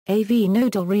AV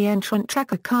nodal reentrant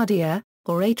tachycardia,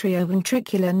 or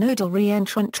atrioventricular nodal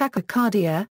reentrant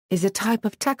tachycardia, is a type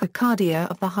of tachycardia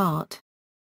of the heart.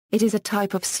 It is a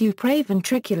type of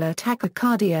supraventricular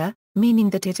tachycardia,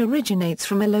 meaning that it originates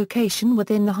from a location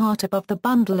within the heart above the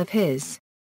bundle of His.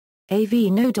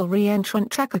 AV nodal reentrant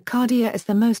tachycardia is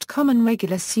the most common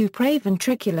regular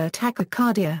supraventricular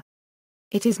tachycardia.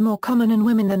 It is more common in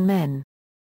women than men.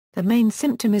 The main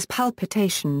symptom is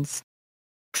palpitations.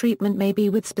 Treatment may be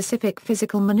with specific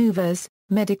physical maneuvers,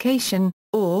 medication,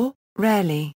 or,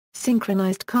 rarely,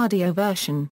 synchronized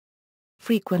cardioversion.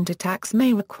 Frequent attacks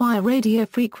may require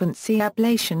radiofrequency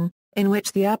ablation, in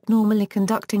which the abnormally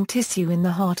conducting tissue in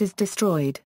the heart is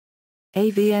destroyed.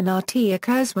 AVNRT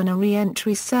occurs when a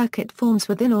reentry circuit forms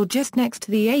within or just next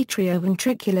to the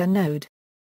atrioventricular node.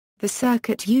 The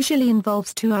circuit usually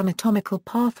involves two anatomical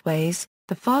pathways,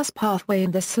 the fast pathway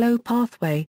and the slow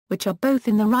pathway, which are both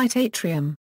in the right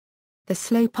atrium. The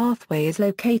slow pathway is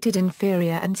located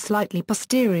inferior and slightly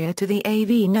posterior to the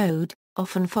AV node,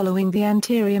 often following the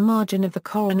anterior margin of the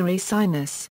coronary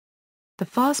sinus. The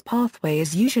fast pathway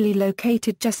is usually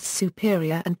located just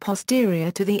superior and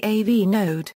posterior to the AV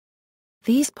node.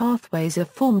 These pathways are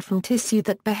formed from tissue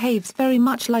that behaves very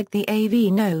much like the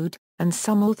AV node, and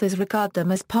some authors regard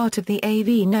them as part of the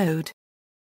AV node.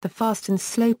 The fast and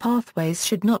slow pathways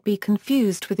should not be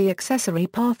confused with the accessory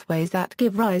pathways that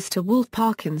give rise to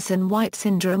Wolff-Parkinson-White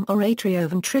syndrome or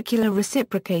atrioventricular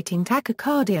reciprocating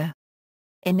tachycardia.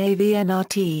 In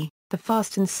AVNRT, the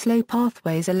fast and slow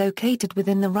pathways are located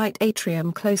within the right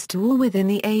atrium close to or within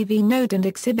the AV node and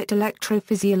exhibit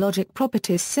electrophysiologic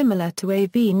properties similar to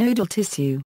AV nodal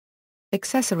tissue.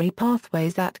 Accessory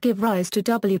pathways that give rise to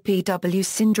WPW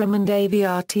syndrome and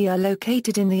AVRT are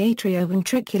located in the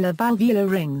atrioventricular valvular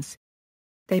rings.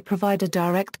 They provide a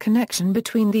direct connection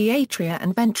between the atria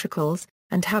and ventricles,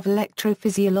 and have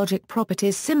electrophysiologic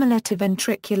properties similar to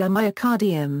ventricular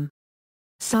myocardium.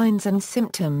 Signs and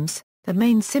symptoms. The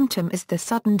main symptom is the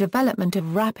sudden development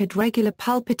of rapid regular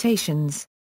palpitations.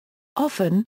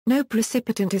 Often, no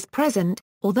precipitant is present,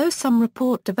 although some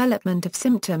report development of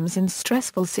symptoms in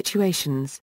stressful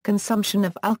situations, consumption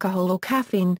of alcohol or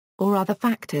caffeine, or other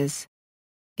factors.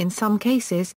 In some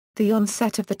cases, the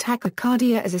onset of the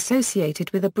tachycardia is associated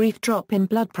with a brief drop in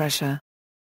blood pressure.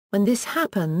 When this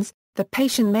happens, the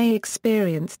patient may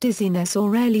experience dizziness or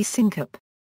rarely syncope.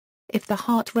 If the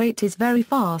heart rate is very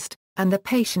fast, and the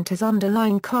patient has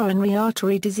underlying coronary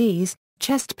artery disease,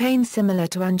 chest pain similar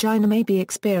to angina may be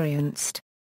experienced.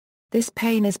 This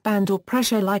pain is band or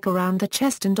pressure-like around the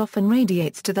chest and often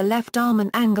radiates to the left arm and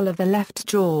angle of the left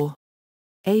jaw.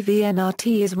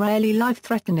 AVNRT is rarely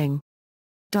life-threatening.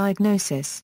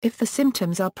 Diagnosis. If the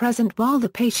symptoms are present while the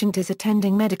patient is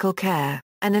attending medical care,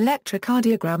 an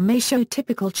electrocardiogram may show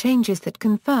typical changes that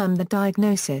confirm the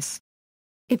diagnosis.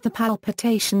 If the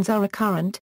palpitations are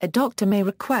recurrent, a doctor may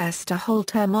request a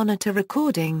Holter monitor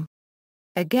recording.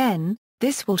 Again,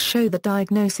 this will show the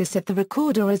diagnosis if the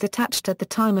recorder is attached at the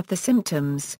time of the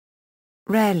symptoms.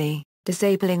 Rarely,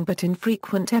 disabling but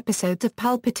infrequent episodes of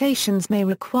palpitations may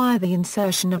require the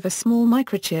insertion of a small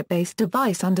microchip-based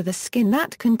device under the skin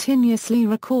that continuously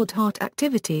records heart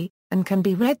activity, and can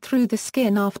be read through the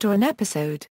skin after an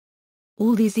episode.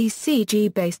 All these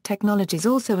ECG-based technologies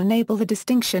also enable the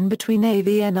distinction between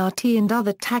AVNRT and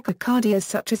other tachycardias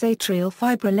such as atrial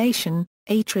fibrillation,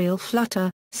 atrial flutter,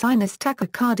 sinus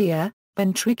tachycardia,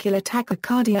 ventricular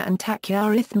tachycardia and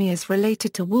tachyarrhythmias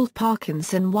related to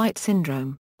Wolff-Parkinson-White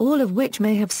syndrome, all of which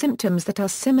may have symptoms that are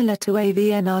similar to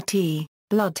AVNRT.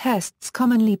 Blood tests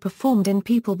commonly performed in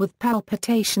people with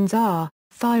palpitations are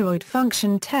thyroid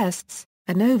function tests.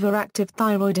 An overactive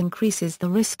thyroid increases the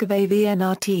risk of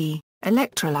AVNRT.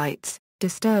 Electrolytes,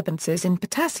 disturbances in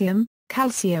potassium,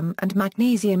 calcium and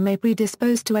magnesium may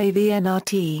predispose to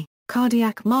AVNRT.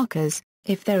 Cardiac markers.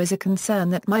 If there is a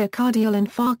concern that myocardial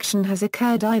infarction has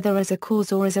occurred either as a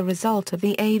cause or as a result of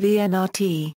the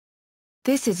AVNRT.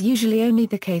 This is usually only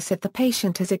the case if the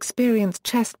patient has experienced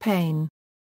chest pain.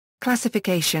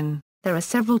 Classification. There are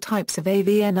several types of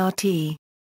AVNRT.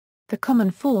 The common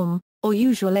form, or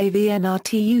usual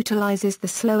AVNRT utilizes the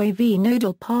slow AV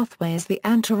nodal pathway as the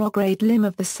anterograde limb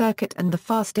of the circuit and the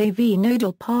fast AV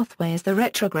nodal pathway as the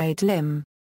retrograde limb.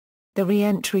 The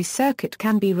reentry circuit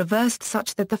can be reversed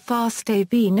such that the fast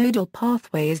AV nodal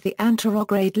pathway is the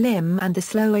anterograde limb and the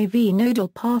slow AV nodal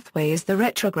pathway is the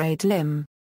retrograde limb.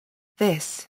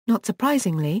 This, not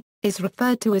surprisingly, is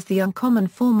referred to as the uncommon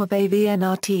form of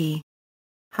AVNRT.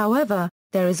 However,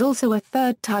 there is also a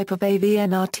third type of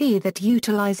AVNRT that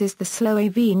utilizes the slow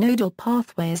AV nodal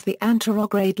pathway as the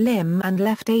anterograde limb and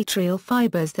left atrial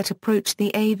fibers that approach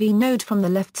the AV node from the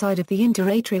left side of the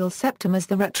interatrial septum as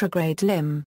the retrograde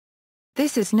limb.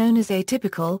 This is known as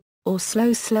atypical, or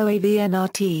slow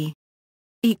AVNRT.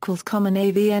 Common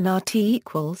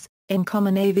AVNRT in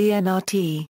common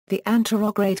AVNRT, the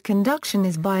anterograde conduction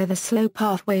is via the slow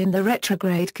pathway and the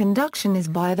retrograde conduction is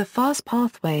via the fast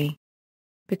pathway.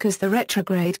 Because the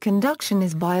retrograde conduction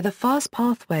is via the fast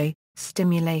pathway,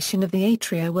 stimulation of the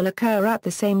atria will occur at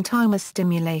the same time as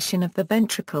stimulation of the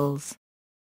ventricles.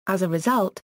 As a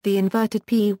result, the inverted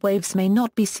P waves may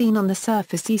not be seen on the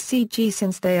surface ECG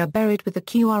since they are buried with the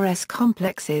QRS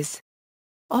complexes.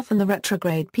 Often the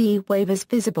retrograde P wave is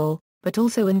visible, but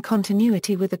also in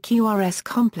continuity with the QRS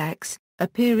complex,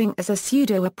 appearing as a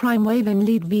pseudo-A' wave in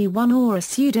lead V1 or a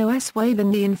pseudo-S wave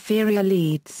in the inferior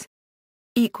leads.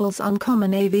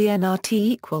 Uncommon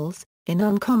AVNRT in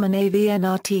uncommon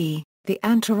AVNRT, the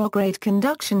anterograde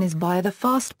conduction is via the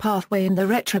fast pathway and the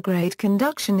retrograde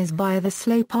conduction is via the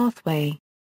slow pathway.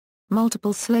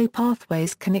 Multiple slow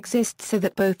pathways can exist so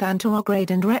that both anterograde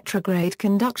and retrograde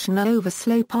conduction are over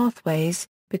slow pathways.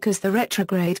 Because the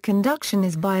retrograde conduction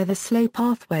is via the slow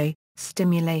pathway,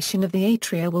 stimulation of the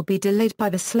atria will be delayed by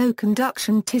the slow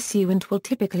conduction tissue and will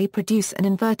typically produce an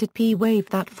inverted P wave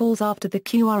that falls after the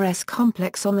QRS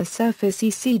complex on the surface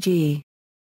ECG.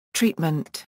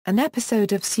 Treatment: an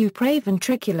episode of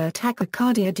supraventricular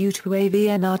tachycardia due to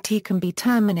AVNRT can be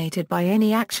terminated by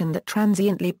any action that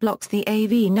transiently blocks the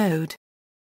AV node.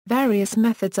 Various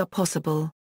methods are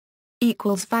possible.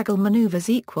 Vagal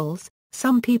maneuvers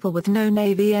Some people with known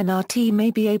AVNRT may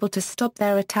be able to stop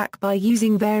their attack by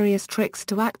using various tricks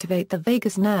to activate the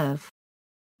vagus nerve.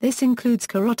 This includes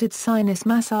carotid sinus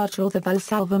massage or the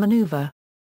Valsalva maneuver.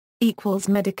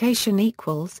 Medication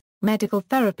Medical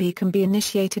therapy can be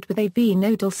initiated with AV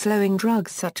nodal slowing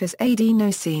drugs such as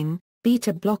adenosine,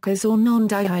 beta blockers or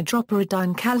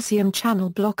non-dihydropyridine calcium channel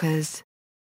blockers.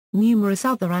 Numerous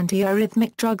other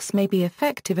antiarrhythmic drugs may be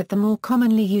effective if the more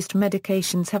commonly used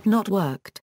medications have not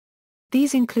worked.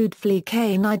 These include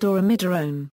flecainide or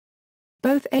amiodarone.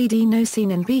 Both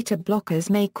adenosine and beta blockers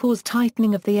may cause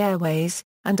tightening of the airways,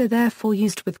 and are therefore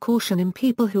used with caution in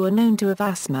people who are known to have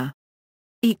asthma.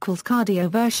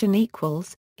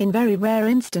 Cardioversion In very rare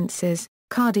instances,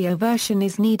 cardioversion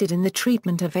is needed in the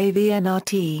treatment of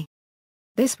AVNRT.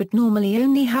 This would normally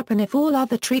only happen if all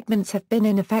other treatments have been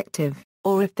ineffective,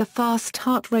 or if the fast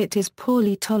heart rate is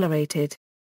poorly tolerated.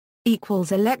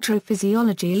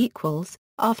 Electrophysiology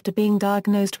After being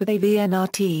diagnosed with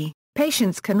AVNRT,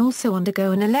 patients can also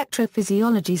undergo an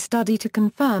electrophysiology study to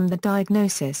confirm the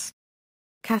diagnosis.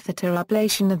 Catheter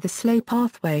ablation of the slow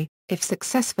pathway, if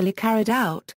successfully carried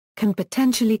out, can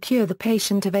potentially cure the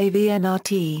patient of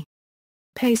AVNRT.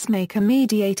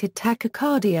 Pacemaker-mediated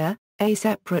tachycardia, a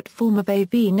separate form of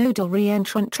AV nodal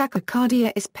reentrant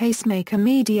tachycardia is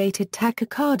pacemaker-mediated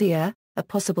tachycardia, a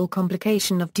possible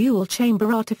complication of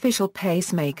dual-chamber artificial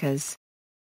pacemakers.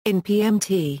 In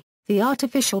PMT, the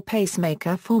artificial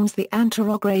pacemaker forms the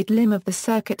anterograde limb of the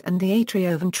circuit and the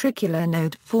atrioventricular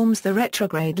node forms the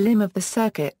retrograde limb of the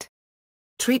circuit.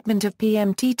 Treatment of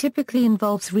PMT typically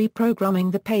involves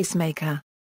reprogramming the pacemaker.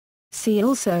 See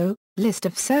also, List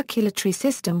of circulatory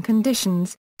system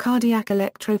conditions, cardiac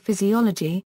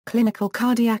electrophysiology, clinical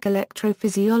cardiac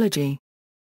electrophysiology.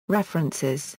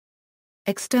 References.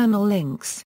 External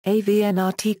links,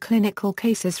 AVNRT clinical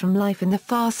cases from life in the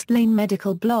Fast Lane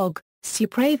Medical blog,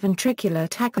 supraventricular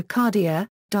tachycardia,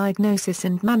 diagnosis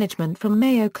and management from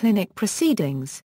Mayo Clinic proceedings.